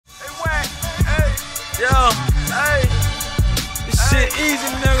Yeah, hey, this shit easy,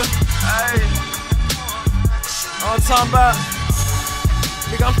 nigga. Hey, all I'm talking about,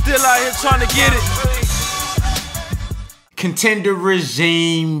 nigga, I'm still out here trying to get it. Contender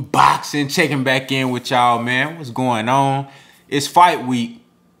Regime Boxing, checking back in with y'all, man. What's going on? It's fight week.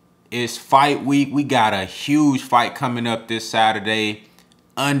 It's fight week. We got a huge fight coming up this Saturday.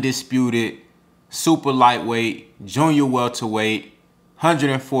 Undisputed, super lightweight, junior welterweight,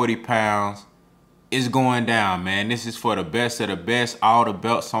 140 pounds. It's going down, man. This is for the best of the best. All the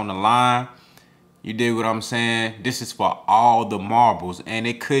belts on the line. You dig what I'm saying? This is for all the marbles. And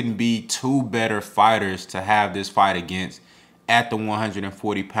it couldn't be two better fighters to have this fight against at the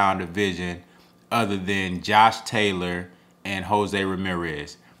 140-pound division other than Josh Taylor and Jose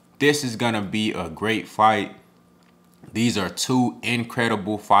Ramirez. This is going to be a great fight. These are two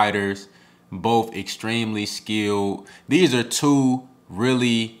incredible fighters, both extremely skilled. These are two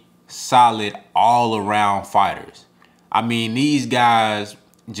really solid all-around fighters. I mean, these guys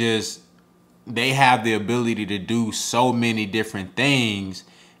they have the ability to do so many different things.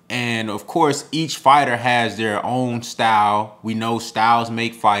 And of course, each fighter has their own style. We know styles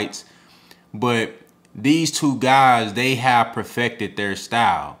make fights, but these two guys, they have perfected their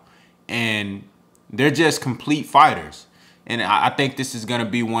style and they're just complete fighters. And I think this is going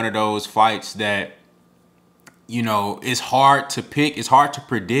to be one of those fights that, you know, it's hard to pick. It's hard to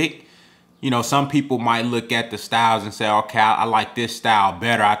predict. You know, some people might look at the styles and say, okay, I like this style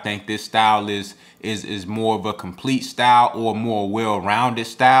better. I think this style is more of a complete style or more well-rounded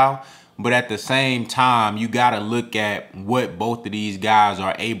style. But at the same time, you got to look at what both of these guys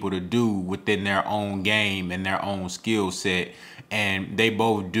are able to do within their own game and their own skill set. And they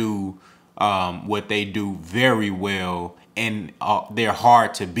both do what they do very well, and they're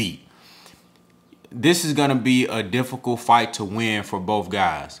hard to beat. This is going to be a difficult fight to win for both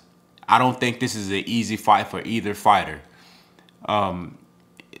guys. I don't think this is an easy fight for either fighter.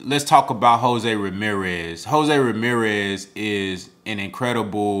 Let's talk about Jose Ramirez. Jose Ramirez is an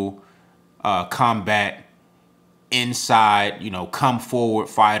incredible combat inside, you know, come forward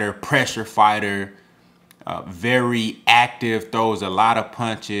fighter, pressure fighter, very active, throws a lot of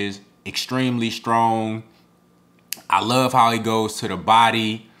punches, extremely strong. I love how he goes to the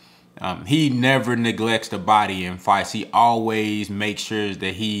body. He never neglects the body in fights. He always makes sure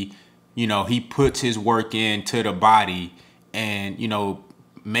that he puts his work into the body and, you know,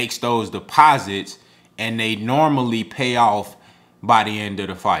 makes those deposits, and they normally pay off by the end of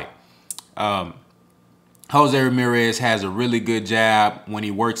the fight. Jose Ramirez has a really good jab when he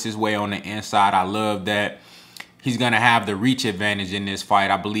works his way on the inside. I love that. He's going to have the reach advantage in this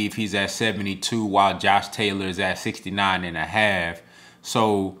fight. I believe he's at 72 while Josh Taylor is at 69.5.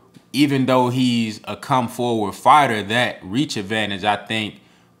 So even though he's a come forward fighter, that reach advantage, I think,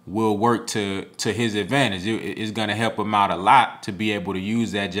 will work to his advantage. It's going to help him out a lot to be able to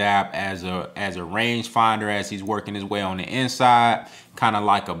use that jab as a range finder as he's working his way on the inside, kind of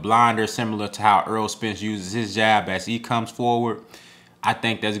like a blinder, similar to how Earl Spence uses his jab as he comes forward. I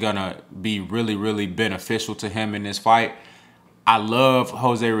think that's going to be really, really beneficial to him in this fight. I love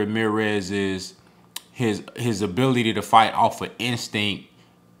Jose Ramirez's his ability to fight off of instinct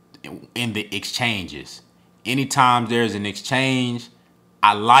in the exchanges. Anytime there's an exchange,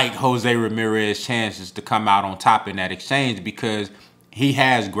 I like Jose Ramirez's chances to come out on top in that exchange because he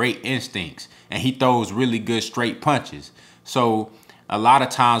has great instincts and he throws really good straight punches. So a lot of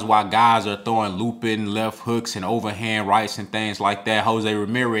times while guys are throwing looping left hooks and overhand rights and things like that, Jose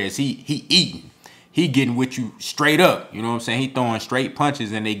Ramirez, he eating. He getting with you straight up. You know what I'm saying? He throwing straight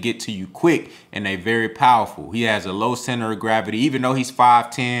punches and they get to you quick and they very powerful. He has a low center of gravity, even though he's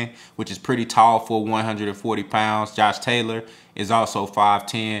 5'10", which is pretty tall for 140 pounds. Josh Taylor is also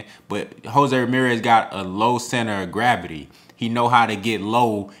 5'10", but Jose Ramirez got a low center of gravity. He know how to get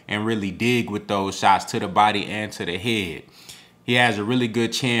low and really dig with those shots to the body and to the head. He has a really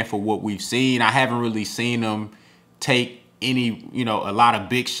good chin for what we've seen. I haven't really seen him take a lot of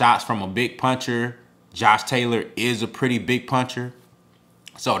big shots from a big puncher. Josh Taylor is a pretty big puncher.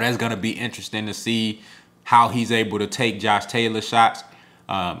 So that's going to be interesting to see how he's able to take Josh Taylor shots.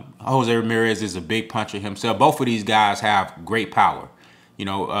 Jose Ramirez is a big puncher himself. Both of these guys have great power. You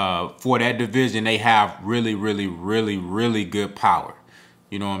know, for that division, they have really, really, really, really good power.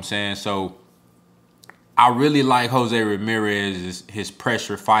 You know what I'm saying? So I really like Jose Ramirez's his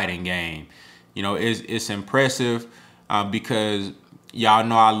pressure fighting game. You know, it's impressive because y'all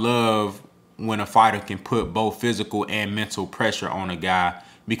know I love when a fighter can put both physical and mental pressure on a guy,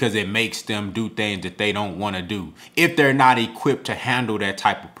 because it makes them do things that they don't want to do. If they're not equipped to handle that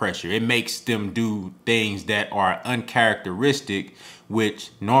type of pressure, it makes them do things that are uncharacteristic, which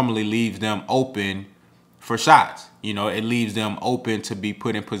normally leaves them open for shots. You know, it leaves them open to be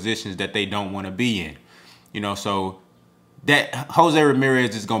put in positions that they don't want to be in. You know, so that Jose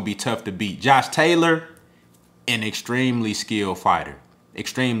Ramirez is going to be tough to beat. Josh Taylor, an extremely skilled fighter.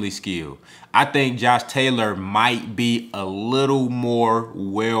 Extremely skilled. I think Josh Taylor might be a little more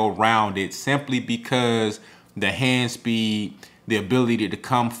well-rounded simply because the hand speed, the ability to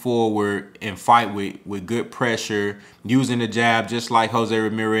come forward and fight with good pressure, using the jab just like Jose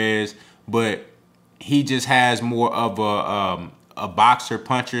Ramirez, but he just has more of a boxer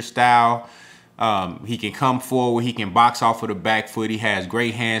puncher style. He can come forward, he can box off of the back foot. He has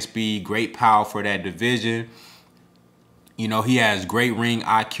great hand speed, great power for that division. You know, he has great ring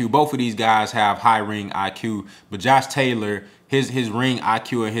IQ. Both of these guys have high ring IQ, but Josh Taylor, his ring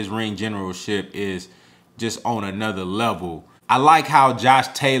IQ and his ring generalship is just on another level. I like how Josh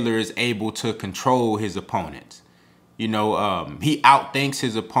Taylor is able to control his opponents. You know, he outthinks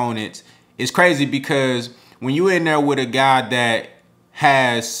his opponents. It's crazy because when you're in there with a guy that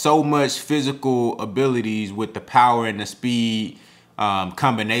has so much physical abilities with the power and the speed,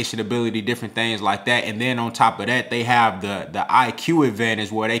 combination ability, different things like that, and then on top of that, they have the IQ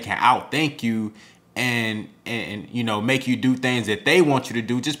advantage where they can outthink you and you know, make you do things that they want you to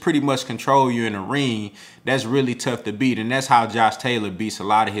do, just pretty much control you in the ring. That's really tough to beat, and that's how Josh Taylor beats a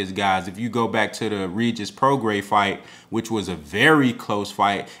lot of his guys. If you go back to the Regis Prograis fight, which was a very close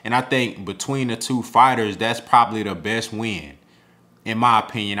fight, and I think between the two fighters, that's probably the best win. In my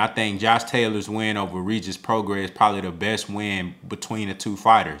opinion, I think Josh Taylor's win over Regis Prograis is probably the best win between the two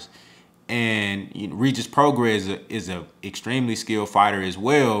fighters. And you know, Regis Prograis is a extremely skilled fighter as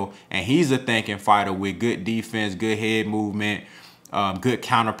well, and he's a thinking fighter with good defense, good head movement, good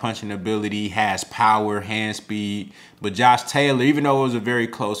counter-punching ability, has power, hand speed. But Josh Taylor, even though it was a very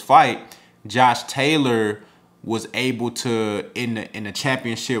close fight, Josh Taylor was able to, in the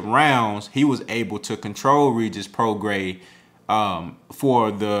championship rounds, he was able to control Regis Prograis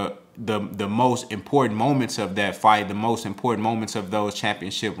for the most important moments of that fight, the most important moments of those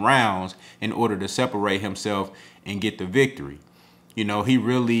championship rounds, in order to separate himself and get the victory. You know, he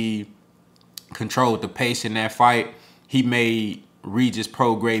really controlled the pace in that fight. He made Regis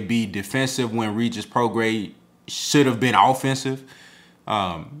Prograis be defensive when Regis Prograis should have been offensive.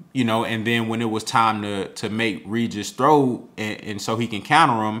 You know, and then when it was time to make Regis throw and so he can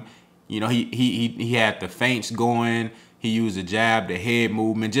counter him, you know, he had the feints going. He used the jab, the head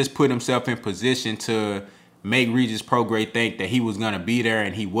movement, just put himself in position to make Regis Prograis think that he was going to be there,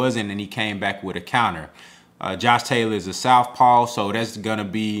 and he wasn't, and he came back with a counter. Josh Taylor is a southpaw, so that's going to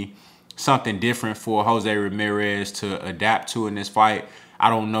be something different for Jose Ramirez to adapt to in this fight. I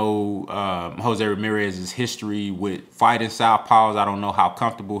don't know Jose Ramirez's history with fighting southpaws. I don't know how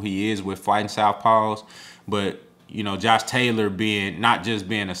comfortable he is with fighting southpaws, but you know, Josh Taylor being not just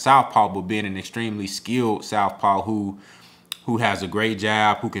being a southpaw, but being an extremely skilled southpaw who has a great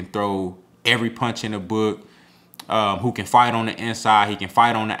jab, who can throw every punch in the book, who can fight on the inside, he can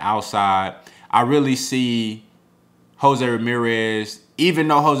fight on the outside. I really see Jose Ramirez, even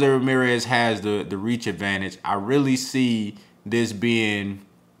though Jose Ramirez has the reach advantage, I really see this being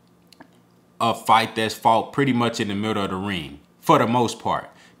a fight that's fought pretty much in the middle of the ring for the most part,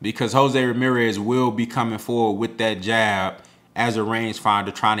 because Jose Ramirez will be coming forward with that jab as a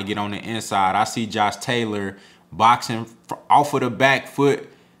rangefinder trying to get on the inside. I see Josh Taylor boxing off of the back foot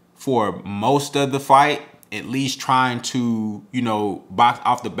for most of the fight, at least trying to, you know, box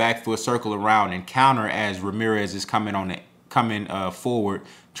off the back foot, circle around and counter as Ramirez is coming forward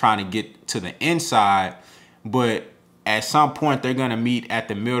trying to get to the inside. But at some point they're going to meet at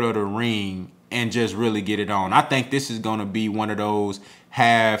the middle of the ring and just really get it on. I think this is going to be one of those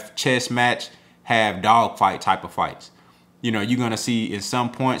half chess match, half dogfight type of fights. You know, you're going to see in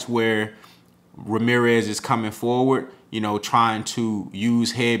some points where Ramirez is coming forward, you know, trying to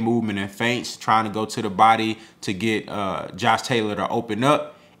use head movement and feints, trying to go to the body to get Josh Taylor to open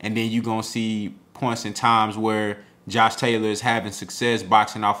up. And then you're going to see points and times where Josh Taylor is having success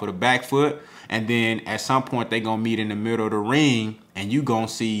boxing off of the back foot. And then at some point they're going to meet in the middle of the ring and you're going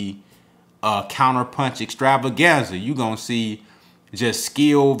to see a counter punch extravaganza. You're going to see just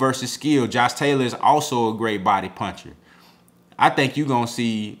skill versus skill. Josh Taylor is also a great body puncher. I think you're going to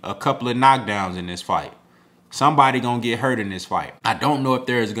see a couple of knockdowns in this fight. Somebody going to get hurt in this fight. I don't know if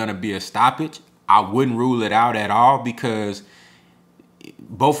there is going to be a stoppage. I wouldn't rule it out at all because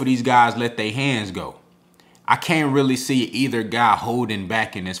both of these guys let their hands go. I can't really see either guy holding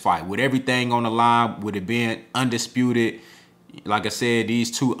back in this fight. With everything on the line, with it being undisputed, like I said, these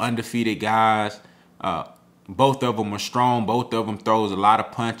two undefeated guys, both of them are strong. Both of them throws a lot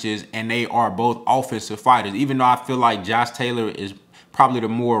of punches, and they are both offensive fighters. Even though I feel like Josh Taylor is probably the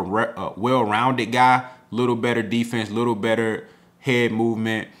more well-rounded guy little better defense, little better head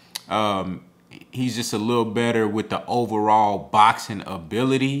movement. He's just a little better with the overall boxing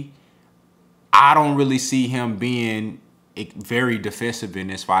ability. I don't really see him being very defensive in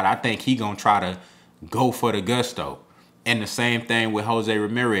this fight. I think he gonna try to go for the gusto. And the same thing with Jose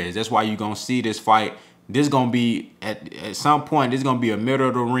Ramirez. That's why you're gonna see this fight. This gonna be at some point. This is gonna be a middle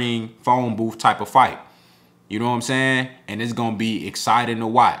of the ring phone booth type of fight. You know what I'm saying? And it's gonna be exciting to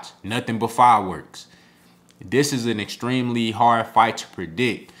watch. Nothing but fireworks. This is an extremely hard fight to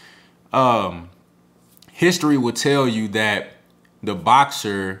predict. History will tell you that the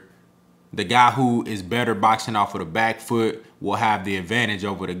boxer, the guy who is better boxing off of the back foot, will have the advantage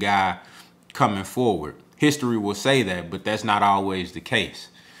over the guy coming forward. History will say that, but that's not always the case.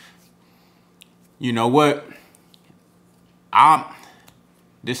 You know what?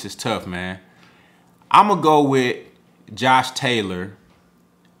 This is tough, man. I'm going to go with Josh Taylor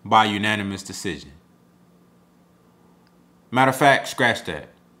by unanimous decision. Matter of fact, scratch that.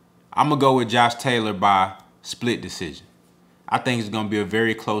 I'm going to go with Josh Taylor by split decision. I think it's going to be a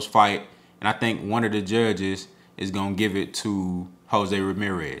very close fight, and I think one of the judges is going to give it to Jose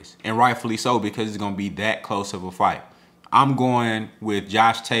Ramirez. And rightfully so, because it's going to be that close of a fight. I'm going with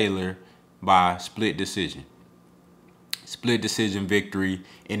Josh Taylor by split decision. Split decision victory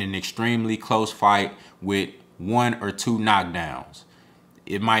in an extremely close fight with 1 or 2 knockdowns.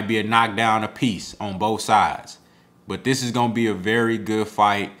 It might be a knockdown apiece on both sides. But this is going to be a very good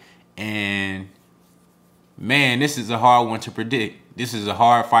fight. And, man, this is a hard one to predict. This is a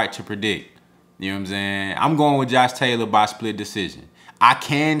hard fight to predict. You know what I'm saying? I'm going with Josh Taylor by split decision. I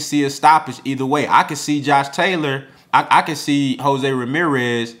can see a stoppage either way. I can see Josh Taylor. I can see Jose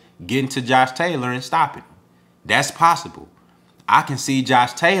Ramirez getting to Josh Taylor and stopping. That's possible. I can see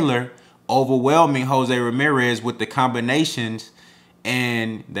Josh Taylor overwhelming Jose Ramirez with the combinations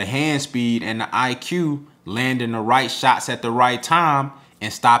and the hand speed and the IQ, landing the right shots at the right time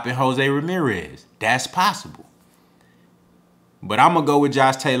and stopping Jose Ramirez. That's possible. But I'm going to go with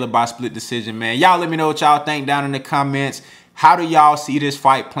Josh Taylor by split decision, man. Y'all let me know what y'all think down in the comments. How do y'all see this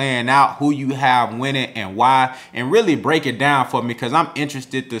fight playing out? Who you have winning and why? And really break it down for me, because I'm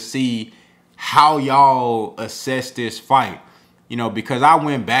interested to see how y'all assess this fight. You know, because I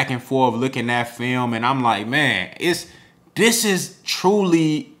went back and forth looking at film, and I'm like, man, this is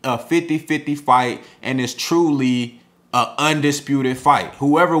truly a 50-50 fight, and it's truly an undisputed fight.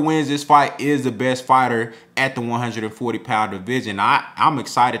 Whoever wins this fight is the best fighter at the 140-pound division. I'm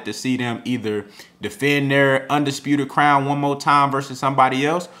excited to see them either defend their undisputed crown one more time versus somebody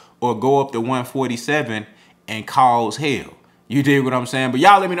else, or go up to 147 and cause hell. You dig what I'm saying? But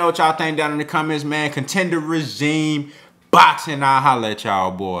y'all let me know what y'all think down in the comments, man. Contender regime, boxing, I'll holla at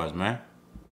y'all boys, man.